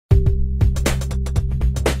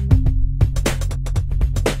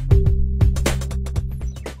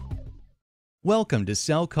Welcome to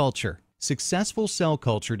cell culture. Successful cell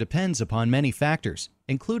culture depends upon many factors,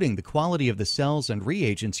 including the quality of the cells and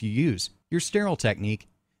reagents you use, your sterile technique,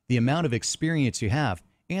 the amount of experience you have,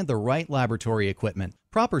 and the right laboratory equipment.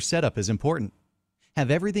 Proper setup is important.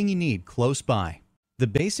 Have everything you need close by. The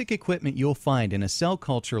basic equipment you'll find in a cell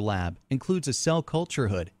culture lab includes a cell culture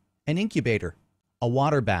hood, an incubator, a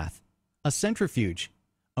water bath, a centrifuge,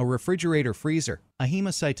 a refrigerator freezer, a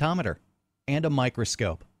hemocytometer, and a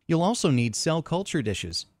microscope. You'll also need cell culture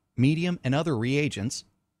dishes, medium and other reagents,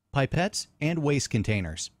 pipettes, and waste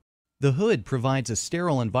containers. The hood provides a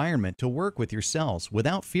sterile environment to work with your cells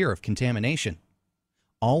without fear of contamination.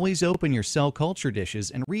 Always open your cell culture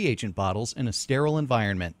dishes and reagent bottles in a sterile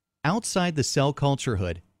environment. Outside the cell culture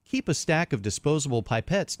hood, keep a stack of disposable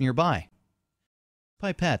pipettes nearby.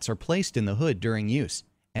 Pipettes are placed in the hood during use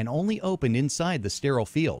and only opened inside the sterile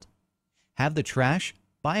field. Have the trash,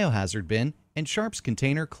 biohazard bin, and sharps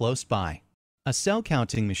container close by. A cell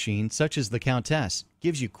counting machine such as the Countess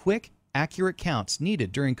gives you quick, accurate counts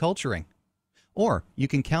needed during culturing. Or you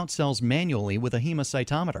can count cells manually with a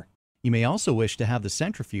hemocytometer. You may also wish to have the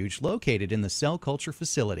centrifuge located in the cell culture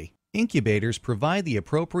facility. Incubators provide the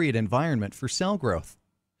appropriate environment for cell growth.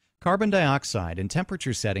 Carbon dioxide and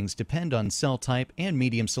temperature settings depend on cell type and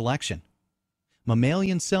medium selection.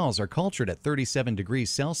 Mammalian cells are cultured at 37 degrees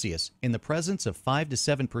Celsius in the presence of 5 to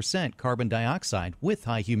 7% carbon dioxide with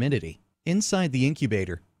high humidity. Inside the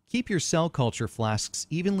incubator, keep your cell culture flasks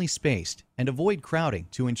evenly spaced and avoid crowding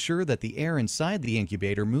to ensure that the air inside the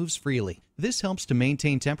incubator moves freely. This helps to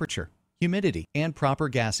maintain temperature, humidity, and proper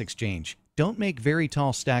gas exchange. Don't make very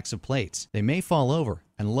tall stacks of plates. They may fall over,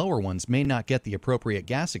 and lower ones may not get the appropriate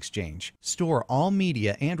gas exchange. Store all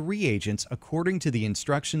media and reagents according to the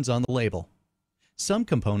instructions on the label. Some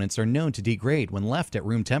components are known to degrade when left at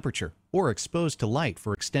room temperature or exposed to light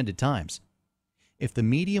for extended times. If the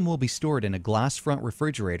medium will be stored in a glass front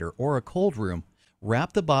refrigerator or a cold room,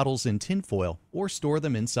 wrap the bottles in tinfoil or store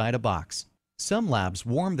them inside a box. Some labs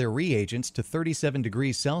warm their reagents to 37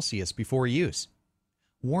 degrees Celsius before use.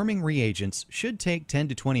 Warming reagents should take 10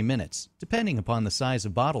 to 20 minutes, depending upon the size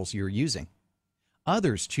of bottles you're using.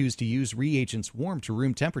 Others choose to use reagents warmed to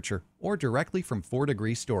room temperature or directly from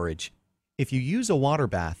 4-degree storage. If you use a water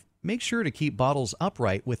bath, make sure to keep bottles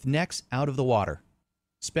upright with necks out of the water.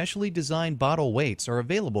 Specially designed bottle weights are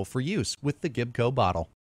available for use with the GIBCO bottle.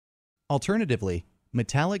 Alternatively,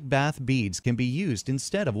 metallic bath beads can be used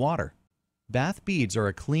instead of water. Bath beads are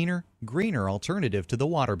a cleaner, greener alternative to the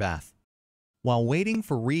water bath. While waiting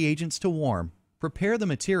for reagents to warm, prepare the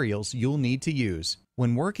materials you'll need to use.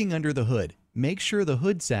 When working under the hood, make sure the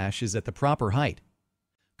hood sash is at the proper height.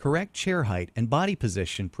 Correct chair height and body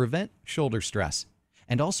position prevent shoulder stress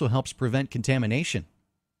and also helps prevent contamination.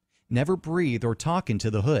 Never breathe or talk into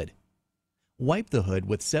the hood. Wipe the hood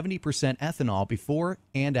with 70% ethanol before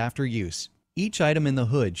and after use. Each item in the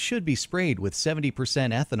hood should be sprayed with 70%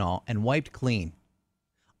 ethanol and wiped clean.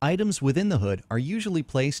 Items within the hood are usually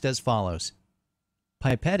placed as follows: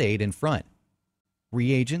 pipette aid in front,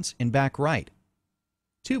 reagents in back right,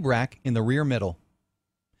 tube rack in the rear middle,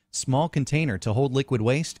 small container to hold liquid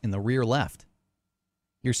waste in the rear left,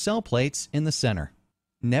 your cell plates in the center.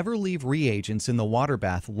 Never leave reagents in the water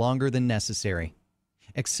bath longer than necessary.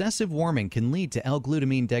 Excessive warming can lead to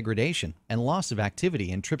L-glutamine degradation and loss of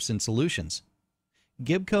activity in trypsin solutions.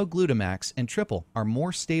 GIBCO Glutamax and Triple are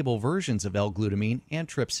more stable versions of L-glutamine and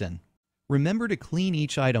trypsin. Remember to clean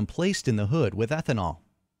each item placed in the hood with ethanol.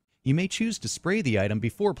 You may choose to spray the item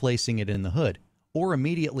before placing it in the hood or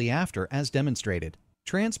immediately after as demonstrated.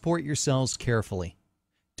 Transport your cells carefully.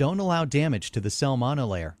 Don't allow damage to the cell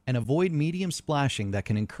monolayer and avoid medium splashing that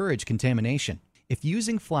can encourage contamination. If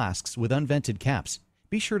using flasks with unvented caps,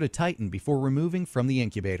 be sure to tighten before removing from the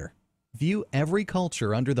incubator. View every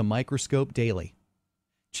culture under the microscope daily.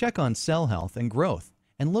 Check on cell health and growth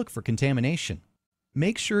and look for contamination.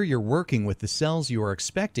 Make sure you're working with the cells you are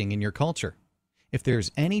expecting in your culture. If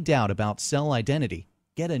there's any doubt about cell identity,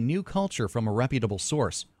 get a new culture from a reputable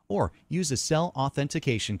source or use a cell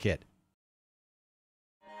authentication kit.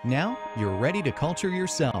 Now you're ready to culture your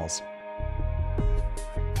cells.